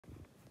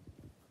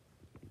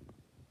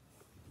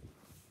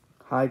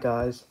Hi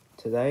guys,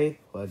 today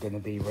we're gonna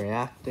be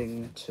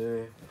reacting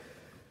to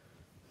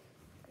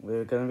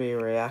the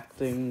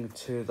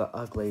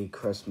ugly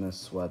Christmas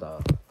sweater.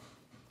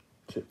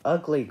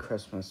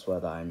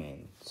 I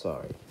mean,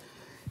 sorry.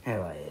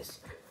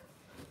 Anyways,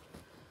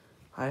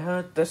 I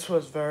heard this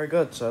was very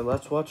good, so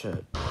let's watch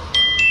it. Okay,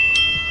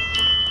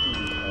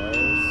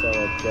 so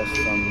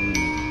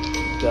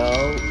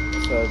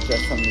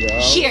just some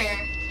girl.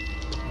 Here,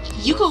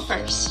 you go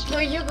first. No,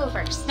 you go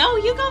first. No,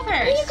 you go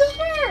first. You go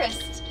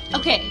first.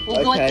 Okay,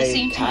 we'll go at the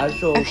same time.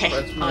 Casual Okay,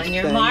 Christmas on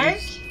your things. mark,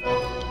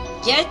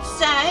 get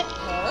set,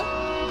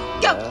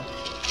 go.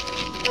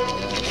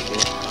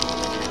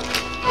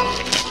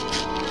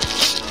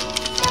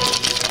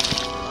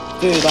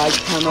 Dude, I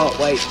cannot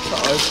wait to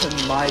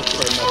open my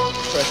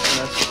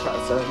Christmas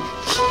present.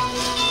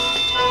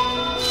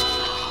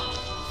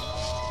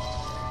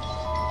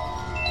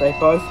 They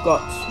both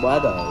got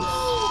sweaters.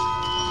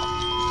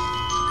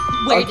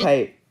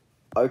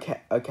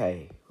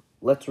 Okay.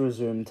 Let's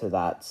resume to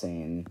that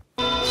scene.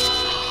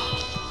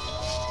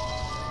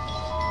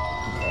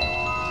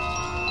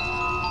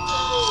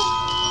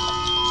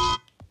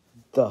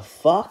 The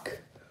fuck?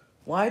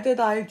 Why did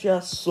I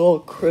just saw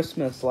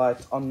Christmas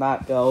lights on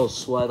that girl's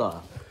sweater?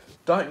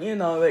 Don't you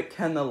know it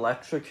can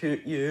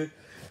electrocute you?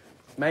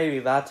 Maybe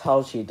that's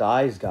how she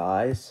dies,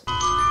 guys.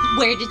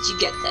 Where did you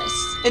get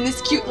this? In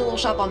this cute little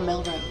shop on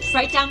Melrose.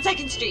 Right down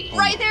 2nd Street.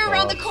 Right there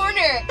around the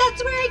corner.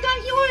 That's where I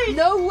got yours.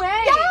 No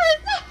way. Yes!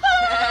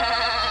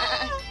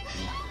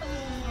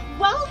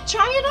 Well,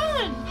 try it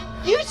on.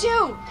 You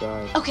too.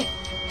 Guys. Okay.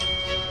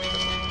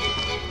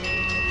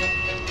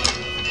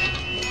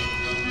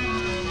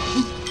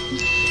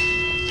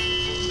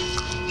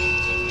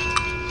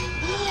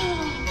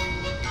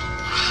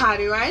 How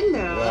do I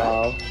know?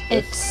 Well,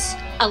 It's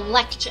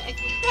electric.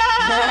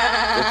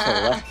 it's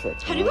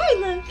electric. How do I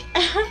look?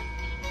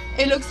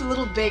 It looks a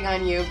little big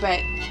on you, but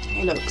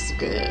it looks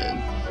good.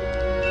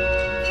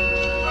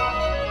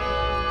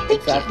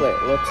 Exactly,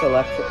 it looks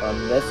electric on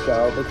this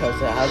girl because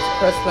it has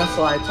Christmas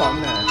lights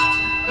on there.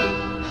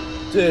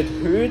 Dude,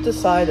 who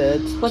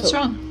decided What's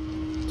wrong?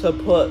 to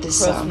put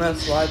This,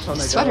 Christmas lights on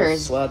a sweater girl's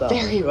is sweater?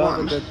 very Whoever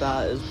warm. did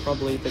that is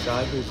probably the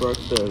guy who broke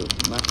the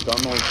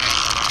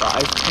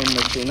ice cream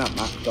machine at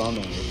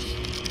McDonald's.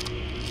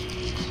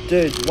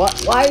 Dude,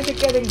 why is it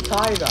getting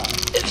tighter?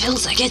 It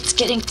feels like it's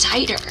getting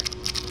tighter.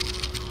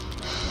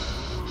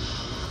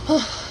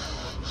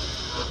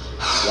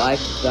 Like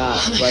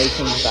that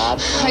Breaking Bad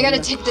film I gotta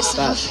take this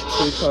that off.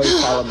 Tuco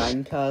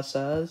Salamanca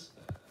says.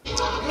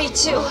 Me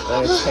too.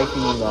 They're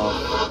taking it off.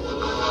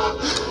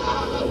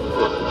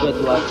 Good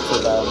luck to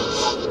them.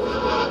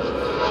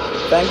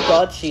 Thank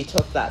God she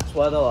took that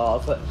sweater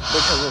off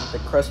because of the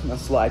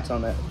Christmas lights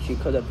on it. She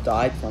could have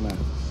died from it.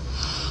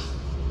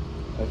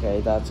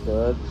 Okay, that's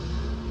good.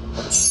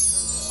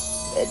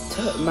 It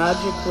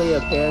magically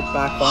appeared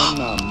back on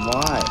them.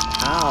 Why?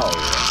 How?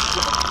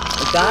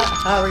 Is that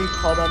Harry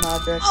Potter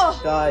magic? Oh.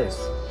 Guys,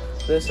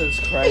 this is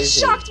It crazy.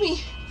 shocked me.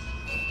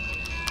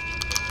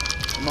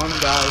 Come on,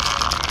 guys.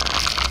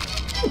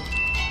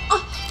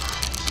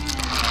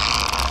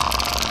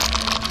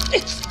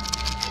 It's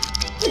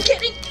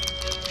getting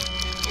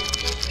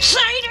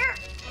tighter.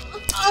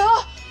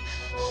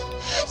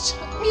 It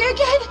shocked me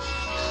again.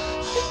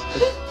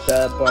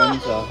 Their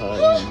bones are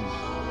hurting.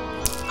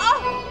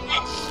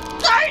 It's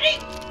starting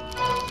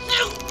to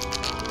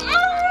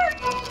hurt.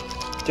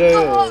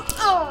 Dude.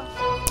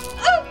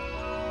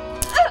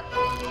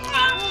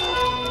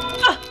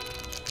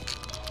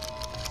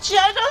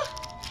 Jenna,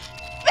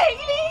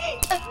 baby,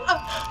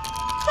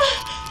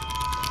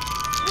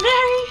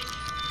 Merry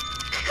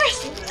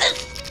Christmas.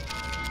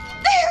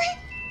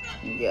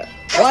 Yeah.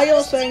 Why are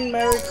you saying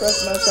Merry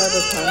Christmas at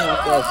a time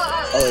like this?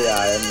 Oh yeah,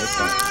 I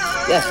understand.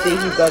 Yes, see,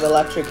 you got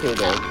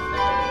electrocuted.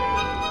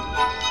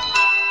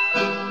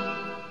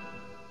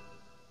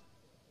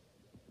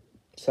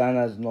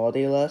 Santa's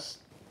naughty list.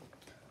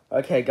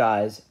 Okay,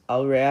 guys,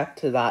 I'll react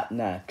to that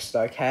next,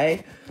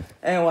 okay?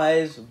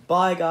 Anyways,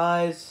 bye,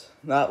 guys.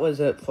 That was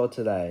it for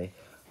today.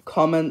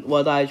 Comment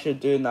what I should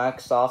do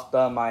next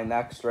after my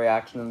next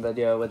reaction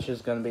video, which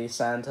is going to be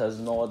Santa's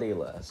naughty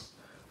list.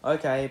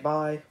 Okay,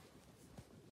 bye.